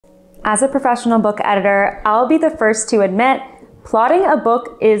As a professional book editor, I'll be the first to admit, plotting a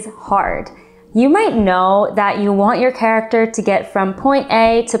book is hard. You might know that you want your character to get from point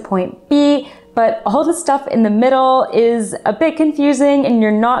A to point B, but all the stuff in the middle is a bit confusing and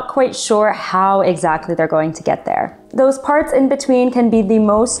you're not quite sure how exactly they're going to get there. Those parts in between can be the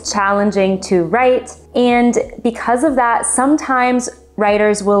most challenging to write, and because of that, sometimes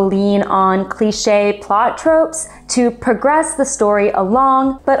writers will lean on cliché plot tropes to progress the story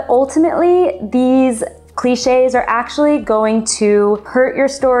along, but ultimately these cliches are actually going to hurt your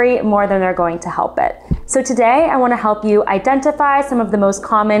story more than they're going to help it. So today I want to help you identify some of the most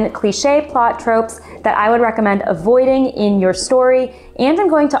common cliché plot tropes that I would recommend avoiding in your story, and I'm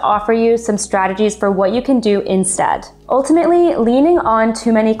going to offer you some strategies for what you can do instead. Ultimately, leaning on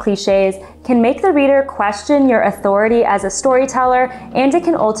too many cliches can make the reader question your authority as a storyteller, and it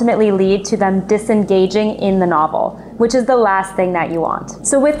can ultimately lead to them disengaging in the novel, which is the last thing that you want.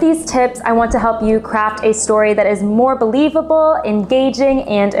 So with these tips, I want to help you craft a story that is more believable, engaging,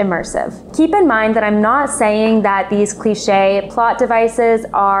 and immersive. Keep in mind that I'm not saying that these cliché plot devices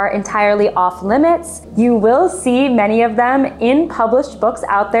are entirely off limits. You will see many of them in published books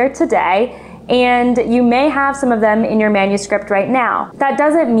out there today, and you may have some of them in your manuscript right now. That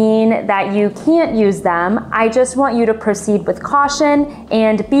doesn't mean that you can't use them. I just want you to proceed with caution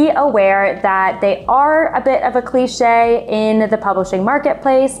and be aware that they are a bit of a cliche in the publishing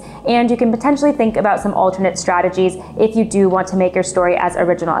marketplace, and you can potentially think about some alternate strategies if you do want to make your story as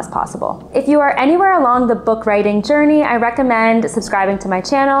original as possible. If you are anywhere along the book writing journey, I recommend subscribing to my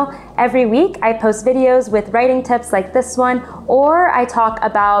channel. Every week I post videos with writing tips like this one, or I talk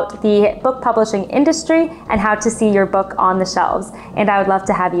about the book publishing industry and how to see your book on the shelves, and I would love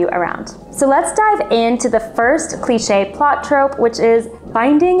to have you around. So let's dive into the first cliché plot trope, which is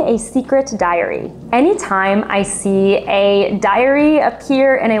finding a secret diary. Anytime I see a diary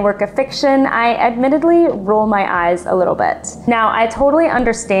appear in a work of fiction, I admittedly roll my eyes a little bit. Now, I totally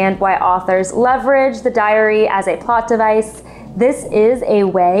understand why authors leverage the diary as a plot device. This is a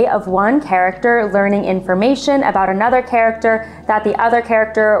way of one character learning information about another character that the other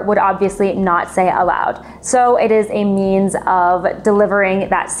character would obviously not say aloud. So it is a means of delivering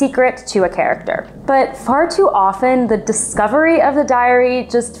that secret to a character. But far too often, the discovery of the diary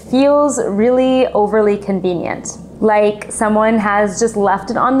just feels really overly convenient. Like someone has just left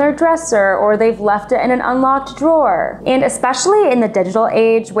it on their dresser, or they've left it in an unlocked drawer. And especially in the digital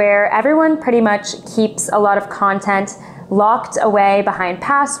age where everyone pretty much keeps a lot of content locked away behind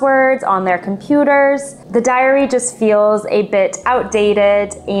passwords on their computers, the diary just feels a bit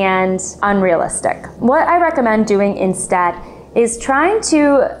outdated and unrealistic. What I recommend doing instead is trying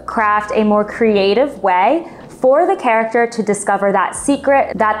to craft a more creative way for the character to discover that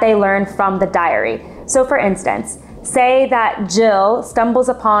secret that they learned from the diary. So for instance, say that Jill stumbles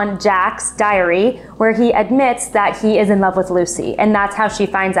upon Jack's diary where he admits that he is in love with Lucy, and that's how she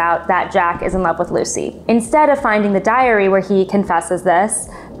finds out that Jack is in love with Lucy. Instead of finding the diary where he confesses this,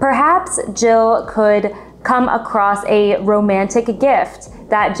 perhaps Jill could come across a romantic gift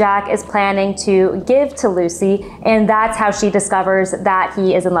that Jack is planning to give to Lucy, and that's how she discovers that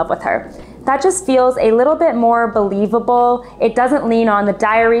he is in love with her. That just feels a little bit more believable. It doesn't lean on the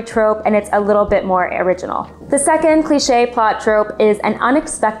diary trope, and it's a little bit more original. The second cliché plot trope is an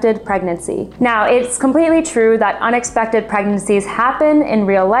unexpected pregnancy. Now, it's completely true that unexpected pregnancies happen in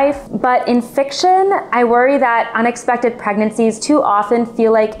real life, but in fiction, I worry that unexpected pregnancies too often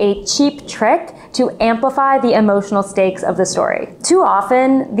feel like a cheap trick to amplify the emotional stakes of the story. Too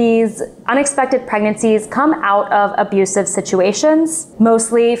often, these unexpected pregnancies come out of abusive situations,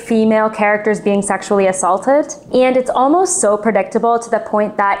 mostly female characters being sexually assaulted, and it's almost so predictable to the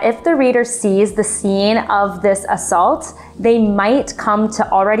point that if the reader sees the scene of this assault, they might come to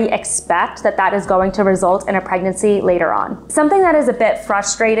already expect that that is going to result in a pregnancy later on. Something that is a bit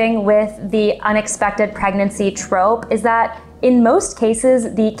frustrating with the unexpected pregnancy trope is that in most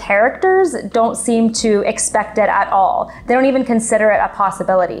cases, the characters don't seem to expect it at all. They don't even consider it a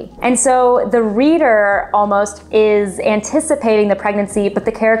possibility. And so the reader almost is anticipating the pregnancy, but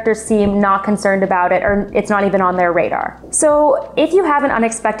the characters seem not concerned about it, or it's not even on their radar. So if you have an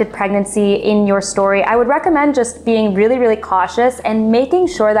unexpected pregnancy in your story, I would recommend just being really, really cautious and making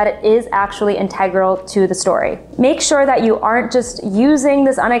sure that it is actually integral to the story. Make sure that you aren't just using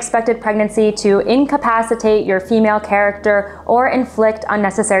this unexpected pregnancy to incapacitate your female character or inflict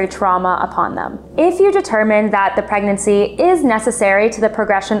unnecessary trauma upon them. If you determine that the pregnancy is necessary to the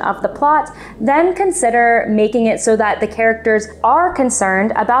progression of the plot, then consider making it so that the characters are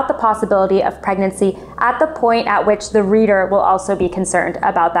concerned about the possibility of pregnancy at the point at which the reader will also be concerned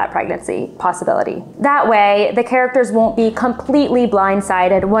about that pregnancy possibility. That way, the characters won't be completely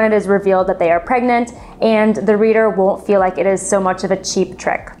blindsided when it is revealed that they are pregnant, and the reader won't feel like it is so much of a cheap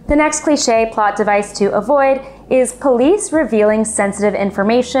trick. The next cliche plot device to avoid is police revealing sensitive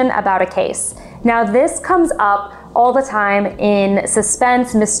information about a case. Now, this comes up all the time in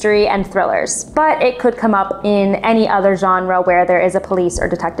suspense, mystery, and thrillers, but it could come up in any other genre where there is a police or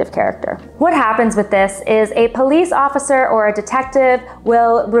detective character. What happens with this is a police officer or a detective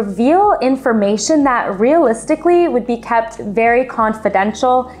will reveal information that realistically would be kept very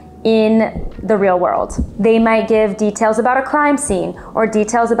confidential in the real world. They might give details about a crime scene, or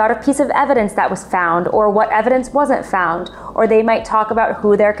details about a piece of evidence that was found, or what evidence wasn't found, or they might talk about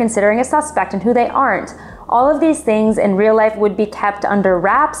who they're considering a suspect and who they aren't. All of these things in real life would be kept under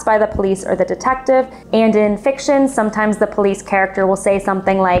wraps by the police or the detective, and in fiction, sometimes the police character will say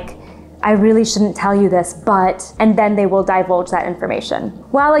something like, "I really shouldn't tell you this, but," and then they will divulge that information.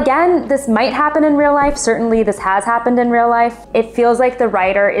 While again, this might happen in real life, certainly this has happened in real life, it feels like the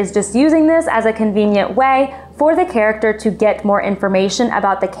writer is just using this as a convenient way for the character to get more information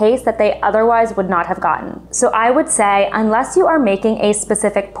about the case that they otherwise would not have gotten. So I would say, unless you are making a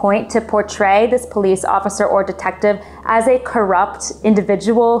specific point to portray this police officer or detective as a corrupt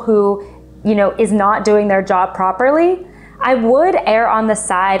individual who, is not doing their job properly, I would err on the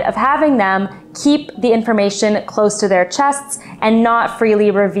side of having them keep the information close to their chests and not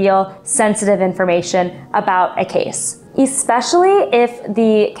freely reveal sensitive information about a case. Especially if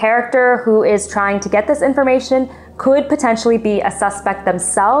the character who is trying to get this information could potentially be a suspect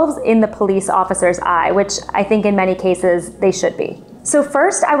themselves in the police officer's eye, which I think in many cases they should be. So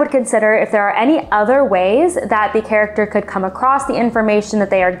first, I would consider if there are any other ways that the character could come across the information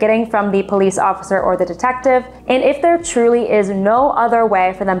that they are getting from the police officer or the detective. And if there truly is no other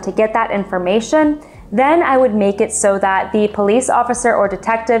way for them to get that information, then I would make it so that the police officer or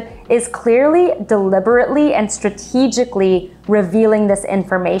detective is clearly, deliberately, and strategically revealing this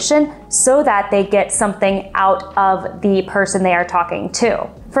information so that they get something out of the person they are talking to.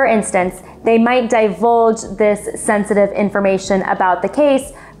 For instance, they might divulge this sensitive information about the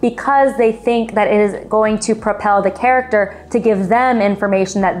case because they think that it is going to propel the character to give them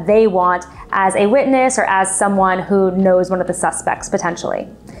information that they want as a witness or as someone who knows one of the suspects potentially.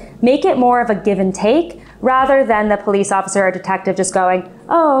 Make it more of a give and take rather than the police officer or detective just going,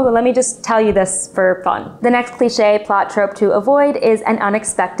 "Oh, let me just tell you this for fun." The next cliche plot trope to avoid is an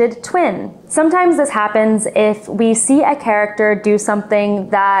unexpected twin. Sometimes this happens if we see a character do something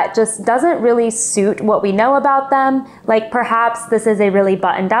that just doesn't really suit what we know about them. Like perhaps this is a really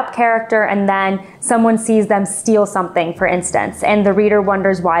buttoned up character and then someone sees them steal something, for instance, and the reader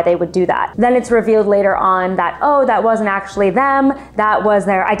wonders why they would do that. Then it's revealed later on that, oh, that wasn't actually them, that was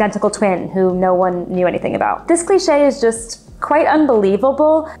their identical twin who no one knew anything about. This cliche is just quite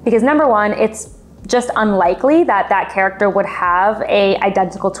unbelievable because number one, it's just unlikely that that character would have an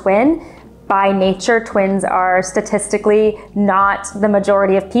identical twin. By nature, twins are statistically not the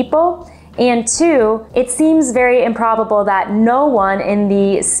majority of people. And two, it seems very improbable that no one in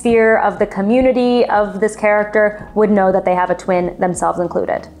the sphere of the community of this character would know that they have a twin, themselves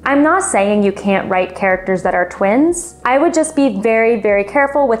included. I'm not saying you can't write characters that are twins. I would just be very, very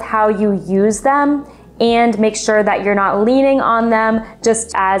careful with how you use them and make sure that you're not leaning on them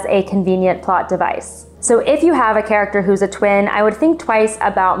just as a convenient plot device. So if you have a character who's a twin, I would think twice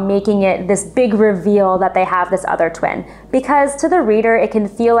about making it this big reveal that they have this other twin. Because to the reader, it can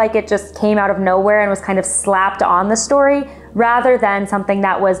feel like it just came out of nowhere and was kind of slapped on the story, rather than something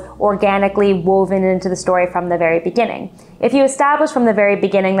that was organically woven into the story from the very beginning. If you establish from the very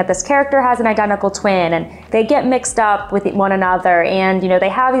beginning that this character has an identical twin and they get mixed up with one another and they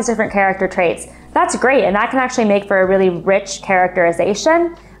have these different character traits, that's great, and that can actually make for a really rich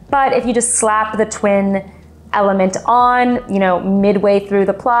characterization. But if you just slap the twin element on, midway through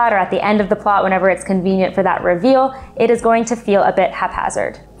the plot or at the end of the plot whenever it's convenient for that reveal, it is going to feel a bit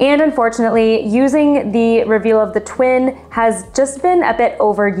haphazard. And unfortunately, using the reveal of the twin has just been a bit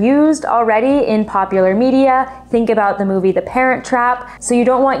overused already in popular media. Think about the movie The Parent Trap. So you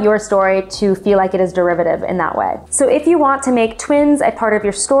don't want your story to feel like it is derivative in that way. So if you want to make twins a part of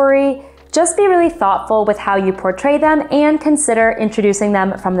your story, just be really thoughtful with how you portray them and consider introducing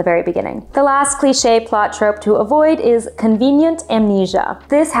them from the very beginning. The last cliche plot trope to avoid is convenient amnesia.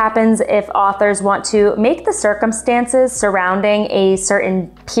 This happens if authors want to make the circumstances surrounding a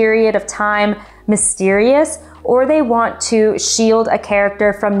certain period of time mysterious, or they want to shield a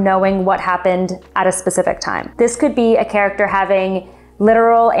character from knowing what happened at a specific time. This could be a character having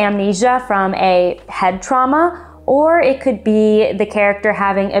literal amnesia from a head trauma, or it could be the character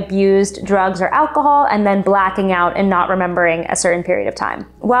having abused drugs or alcohol and then blacking out and not remembering a certain period of time.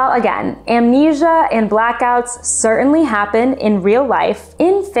 While again, amnesia and blackouts certainly happen in real life,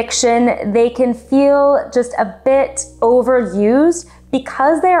 in fiction, they can feel just a bit overused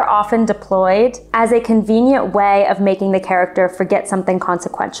because they are often deployed as a convenient way of making the character forget something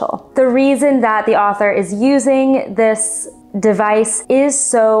consequential. The reason that the author is using this device is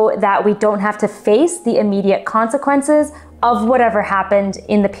so that we don't have to face the immediate consequences of whatever happened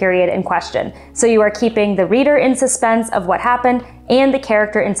in the period in question. So you are keeping the reader in suspense of what happened and the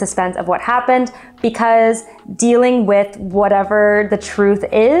character in suspense of what happened, because dealing with whatever the truth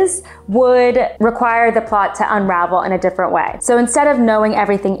is would require the plot to unravel in a different way. So instead of knowing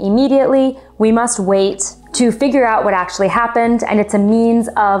everything immediately, we must wait to figure out what actually happened, and it's a means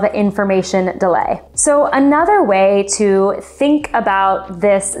of information delay. So another way to think about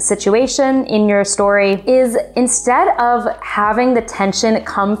this situation in your story is, instead of having the tension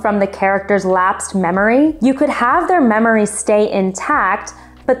come from the character's lapsed memory, you could have their memory stay intact,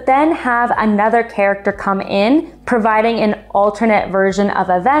 but then have another character come in, providing an alternate version of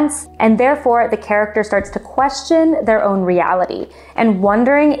events, and therefore the character starts to question their own reality and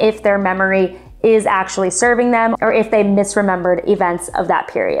wondering if their memory is actually serving them or if they misremembered events of that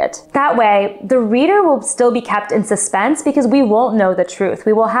period. That way, the reader will still be kept in suspense because we won't know the truth.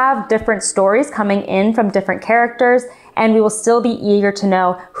 We will have different stories coming in from different characters, and we will still be eager to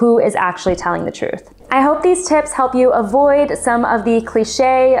know who is actually telling the truth. I hope these tips help you avoid some of the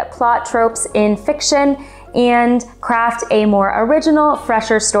cliche plot tropes in fiction and craft a more original,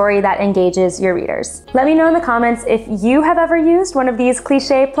 fresher story that engages your readers. Let me know in the comments if you have ever used one of these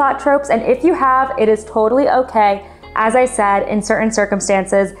cliche plot tropes, and if you have, it is totally okay. As I said, in certain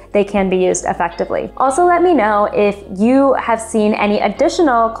circumstances, they can be used effectively. Also, let me know if you have seen any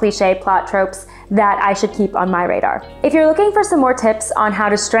additional cliche plot tropes that I should keep on my radar. If you're looking for some more tips on how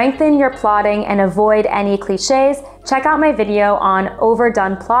to strengthen your plotting and avoid any cliches, check out my video on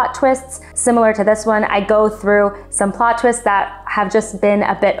overdone plot twists. Similar to this one, I go through some plot twists that have just been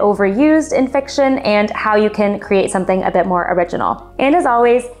a bit overused in fiction and how you can create something a bit more original. And as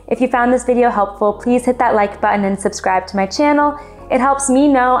always, if you found this video helpful, please hit that like button and subscribe to my channel. It helps me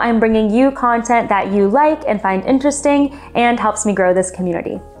know I'm bringing you content that you like and find interesting, and helps me grow this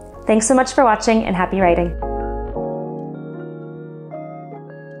community. Thanks so much for watching, and happy writing.